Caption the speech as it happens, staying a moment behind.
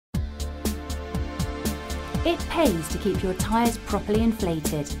It pays to keep your tyres properly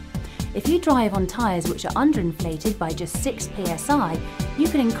inflated. If you drive on tyres which are underinflated by just 6 psi, you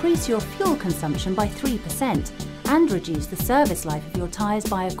can increase your fuel consumption by 3% and reduce the service life of your tyres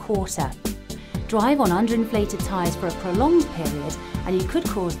by a quarter. Drive on underinflated tyres for a prolonged period and you could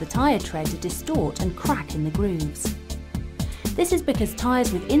cause the tyre tread to distort and crack in the grooves. This is because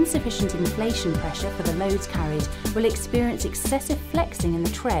tyres with insufficient inflation pressure for the loads carried will experience excessive flexing in the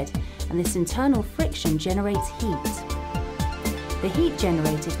tread, and this internal friction generates heat. The heat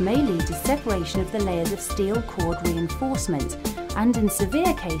generated may lead to separation of the layers of steel cord reinforcement and in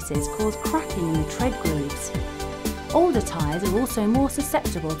severe cases cause cracking in the tread grooves. Older tyres are also more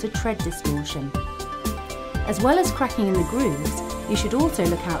susceptible to tread distortion. As well as cracking in the grooves, you should also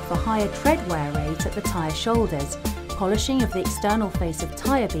look out for higher tread wear rate at the tyre shoulders, polishing of the external face of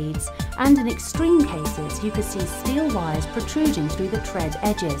tyre beads, and in extreme cases you could see steel wires protruding through the tread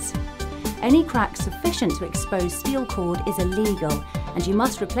edges. Any crack sufficient to expose steel cord is illegal and you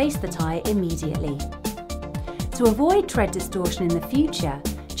must replace the tyre immediately. To avoid tread distortion in the future,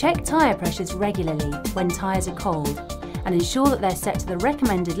 check tyre pressures regularly when tyres are cold and ensure that they're set to the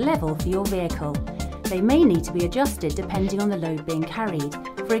recommended level for your vehicle. They may need to be adjusted depending on the load being carried,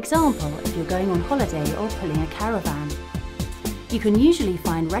 for example if you're going on holiday or pulling a caravan. You can usually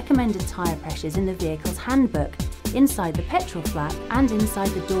find recommended tyre pressures in the vehicle's handbook, inside the petrol flap and inside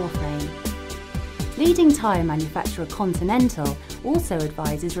the door frame. Leading tyre manufacturer Continental also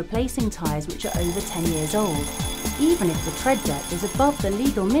advises replacing tyres which are over 10 years old, even if the tread depth is above the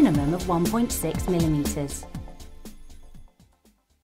legal minimum of 1.6 mm.